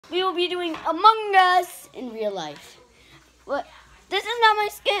we will be doing Among Us in real life. What? This is not my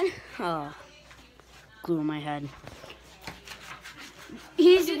skin. Oh, glue on my head.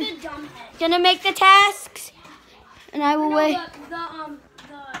 He's gonna make the tasks, and I will wait The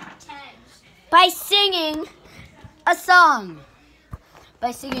tags. by singing a song.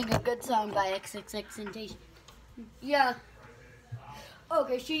 By singing a good song by XXXTentacion. Yeah.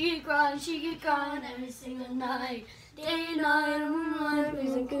 Okay, she get crying every single night. Day and night, moonlight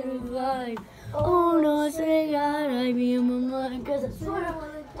is a good vibe. Oh no, say God, I be in my mind, cause I swear I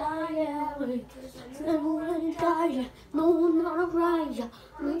wanna die, yeah. I wanna die, yeah. No, I'm not a riot,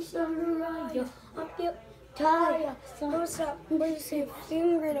 we start a riot. I'm get tired, so stop, raising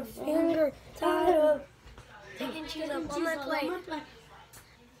finger to finger, tired of taking cheese up on my plate.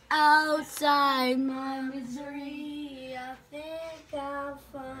 Outside my misery, I think I'll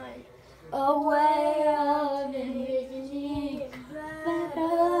find a way of envisioning a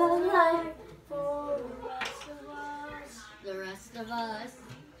better life for the rest of us.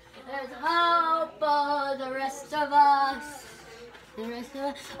 There's hope for the rest of us.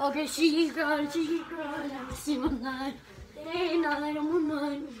 Okay, she's gone every single night. Day and night, I'm on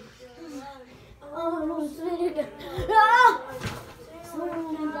mine. Oh, no, ah!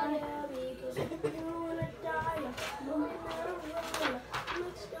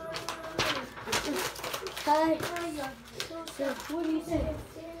 What do you say?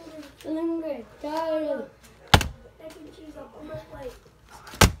 Feeling great, tired. Making cheese up on my plate.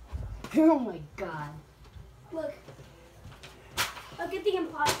 Oh my God! Look. Look at the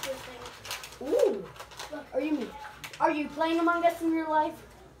imposter thing. Ooh! Look, are you playing Among Us in real life?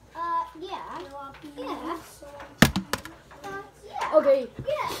 Yeah. Yeah. Yeah. Okay.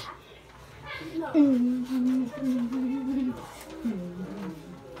 Yeah. No.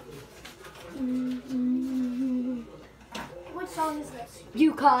 What song is this?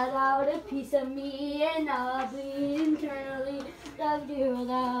 You cut out a piece of me and I'll bleed internally. Love you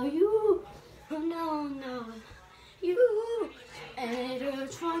without you. Oh, no. You. And it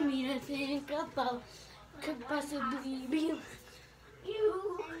hurts for me to think about. Could possibly be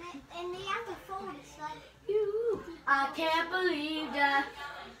you. And they have to fold it, son. You. I can't believe that.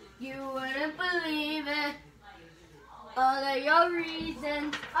 You wouldn't believe it. All of your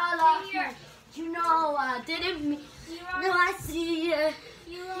reasons I lost you. You know I didn't mean. No, I see it.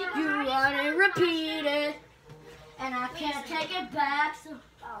 You want to repeat it, and I can't take it back. So,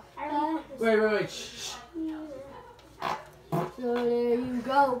 Wait. Shh. so there you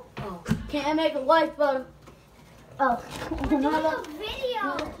go. Oh, can't make a life, but Another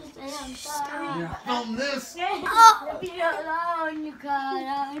video. Yeah, film this. Oh, leave me alone. You cut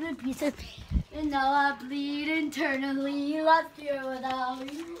out a piece of me, and now I bleed internally. Left here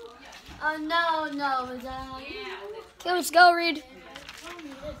without you. Oh no, without you. Okay, let's go, Reed.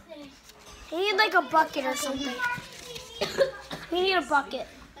 We need like a bucket or something. We need a bucket.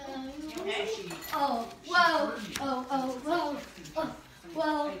 Oh, whoa,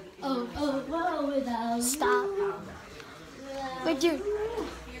 without you. Stop. Wait, dude.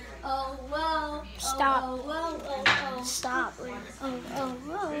 Oh, whoa. Stop. Oh, Stop, Reed.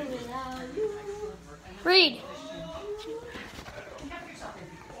 without you. Reed.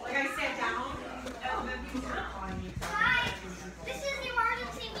 Like I sat down. Hi. This is the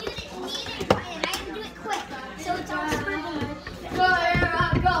emergency meeting button. I have to do it quick. So it's all scribbled. Go, Era,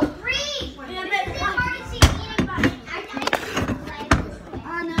 go. Reed. This is the emergency meeting button. I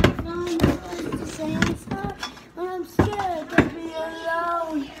I never found a place to say I'm sorry, but I'm scared to be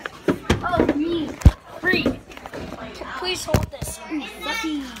alone. Oh, me. Reed. Please hold this.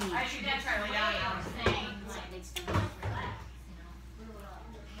 Lucky. I should get Charlie down. I was saying.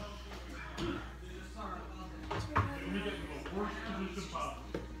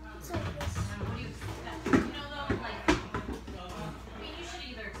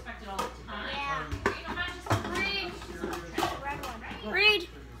 Reed.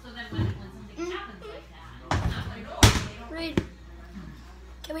 Reed.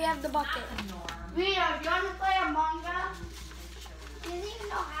 Can we have the bucket? Rita, do you want to play Among Us? He doesn't even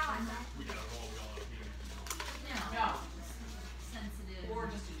know how I'm at. No. Sensitive. Or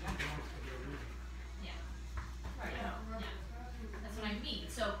just a general. Yeah. Right. Yeah. That's what I mean.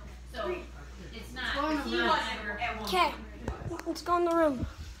 So it's not. He was at one. Okay. Let's go in the room.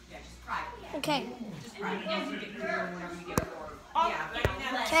 Yeah, just private. Okay. Just private. Yeah, you get your whenever you get bored. Yeah, but I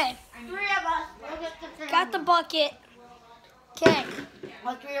mean, that's. Okay. 3 of us. We'll get the thing. Got the bucket. Okay.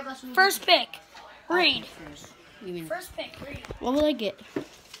 All 3 of us. First pick. Reed. You mean? First pick. Reed. What will I get?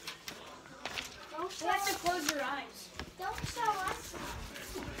 You have to close your eyes. Don't show us.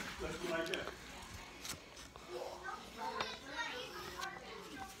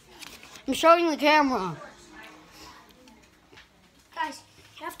 I'm showing the camera. Guys,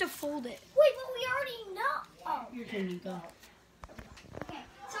 you have to fold it. Wait, but we already know. Oh. Here you go. Okay.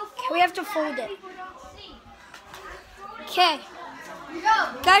 So We have to fold it. people don't see. Okay,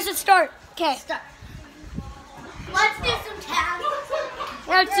 Go. guys, let's start. Okay, Let's do some tags.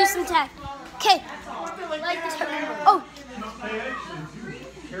 let's do some tag. Okay. Oh,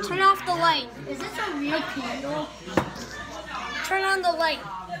 turn off the light. Is this a real candle? Turn on the light.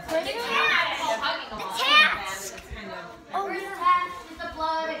 The task. Oh, Where's the hat? Is the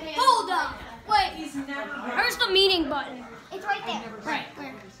blood? I can't. hold up. Wait. Where's the meeting button? It's right there. Right.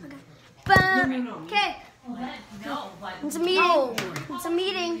 Okay. No, but It's a meeting. It's a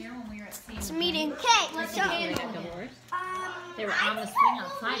meeting. when we were at It's a meeting. Okay, let's go. They were on the swing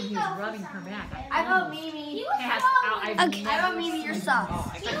outside and he was rubbing her back. I vote Mimi. Okay. I vote Mimi. You're sus.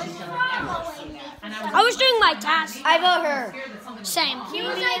 And I was doing my task. I vote her. Same. Mimi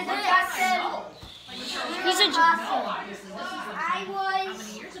is rejected. He's a. I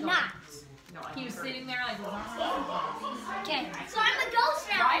was not. he was sitting there like, Okay. So I'm a ghost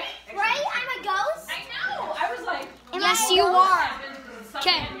now. Right? I'm a ghost? I know. I was like, Yes, you are.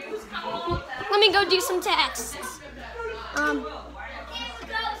 Okay. Let me go do some tasks. Okay, I'm a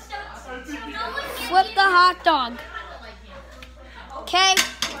ghost. So no one can Flip the hot dog. Okay.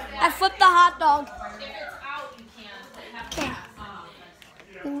 I flipped the hot dog. Okay.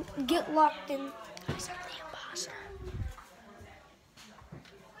 Get locked in. I'm the imposter.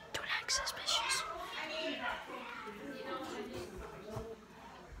 Don't act suspicious.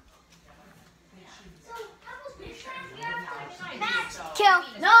 Kill.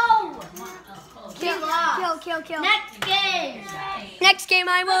 No. Kill. Next game. Next game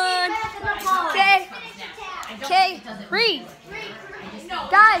I won. Okay. Okay. Read.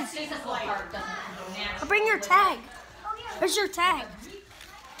 Guys, I'll bring your tag. Where's your tag?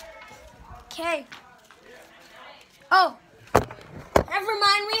 Okay. Oh. Never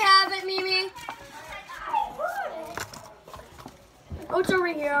mind, we have it, Mimi. Oh, it's over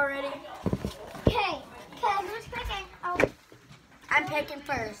here already. Okay. Okay, who's picking? Oh. I'm picking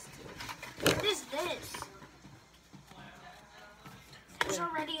first. What is this? There's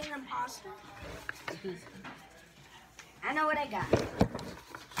already an imposter. I know what I got.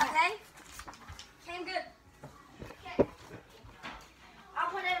 Okay. Came good. Okay. I'll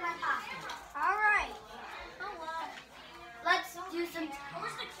put it in my pocket. All right. Let's do some.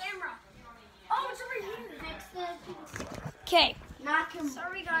 Where's the camera? Oh, it's over here. Fix the. Okay. Knock him.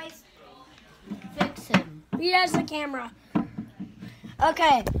 Sorry, guys. Fix him. Read has the camera.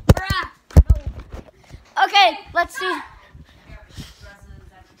 Okay. Okay. Let's do.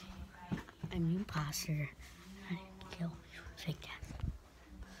 I'm the imposter. I kill fake death.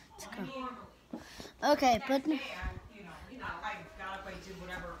 Let's go. Okay, but. I got up, I did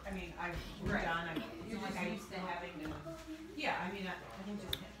whatever, I mean, I've done, I feel like I used to having to, yeah, I mean, I can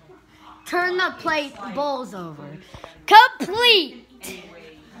just hit Turn the plate bowls over. Complete.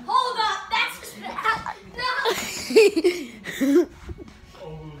 Hold up. That's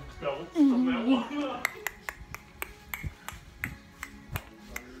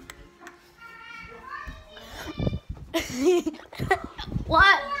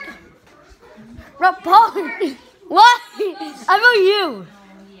What? Report. What? I vote you.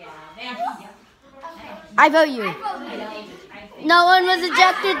 I vote you. No one was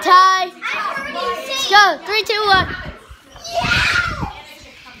ejected. Tie. Let's go. 3, 2, 1.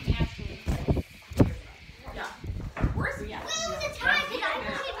 Wait, it was a tie because I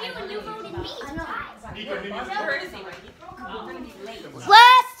voted you and you voted me. It's a tie. Where is he?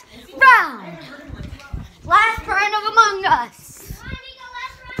 Last round. Last round of Among Us. Come on, Nico,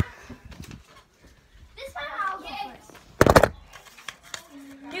 last round. This time I'll go first.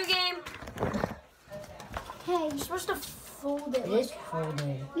 new game. Okay. You're supposed to fold it. This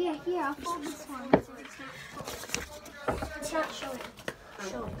folded. Yeah, here, I'll fold this one. It's not showing. I'm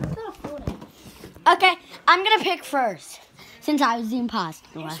gonna fold it. Okay, I'm gonna pick first since I was the imposter.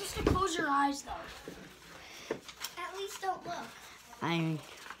 You're supposed to close your eyes, though. At least don't look. I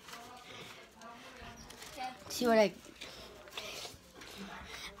see what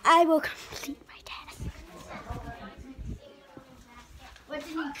I will complete my task. What did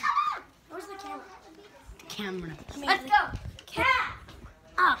you? Where's the camera? Camera. Let's go. Cat.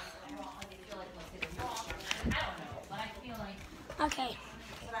 Ah. Okay.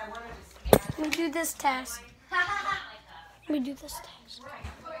 Let me do this task. Let me do this task.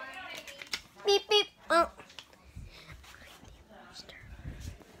 Beep, beep. Oh.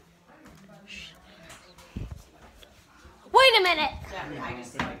 Wait a minute. I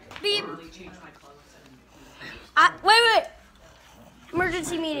just like Beep. totally changed my clothes and Wait.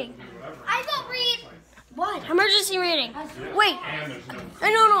 Emergency meeting. I vote Reed. What? Emergency reading. Wait.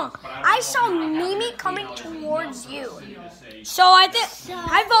 No. I saw Mimi coming towards you. So I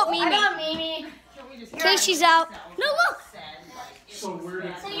vote I Mimi. got Mimi. Okay, she's out. No, look. So where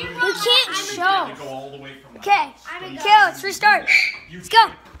did We can't show. go all the way from Okay, let's restart. Let's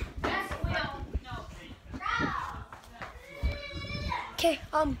go. Okay,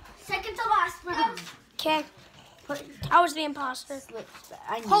 Second to last round. okay. I was the imposter.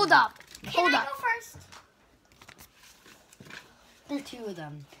 I knew Hold it. up. Can Hold I up. go first? There are two of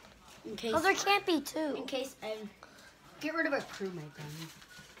them. In case, Oh, there can't be two. in case I get rid of a crewmate then.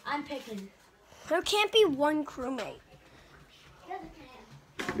 I'm picking. There can't be one crewmate.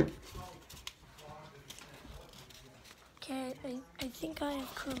 Okay, I think I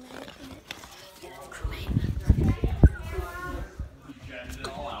have crewmate.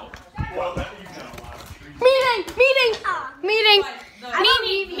 Meeting.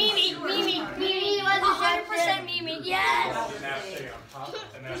 Mimi was 100% Mimi. Yes.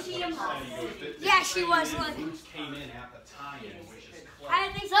 Yeah, she was. Like, came in at the tie-in, which is I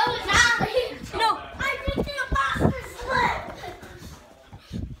think So was Allie. No. I think the imposter slip.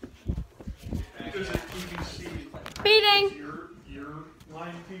 because at PVC, Meeting. your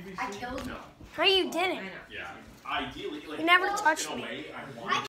line PVC. I killed him. No, you didn't. Yeah, ideally, like You never touched in a me. way, I I want